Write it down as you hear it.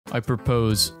I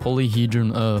propose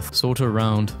polyhedron Earth, sorta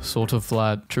round, sorta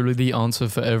flat, truly the answer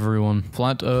for everyone.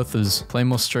 Flat earthers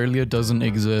claim Australia doesn't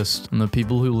exist, and the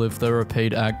people who live there are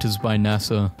paid actors by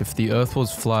NASA. If the Earth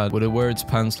was flat, would it wear its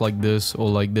pants like this or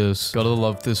like this? Gotta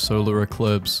love this solar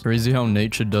eclipse. Crazy how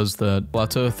nature does that.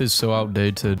 Flat Earth is so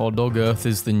outdated. Hot dog Earth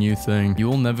is the new thing. You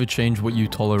will never change what you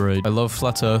tolerate. I love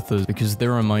flat earthers because they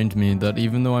remind me that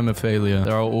even though I'm a failure,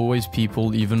 there are always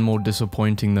people even more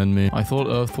disappointing than me. I thought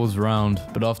Earth was round,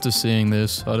 but after seeing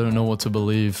this, I don't know what to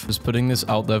believe. Just putting this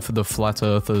out there for the flat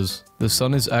earthers. The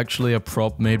sun is actually a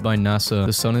prop made by NASA.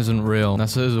 The sun isn't real.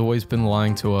 NASA has always been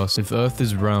lying to us. If Earth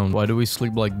is round, why do we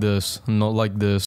sleep like this and not like this?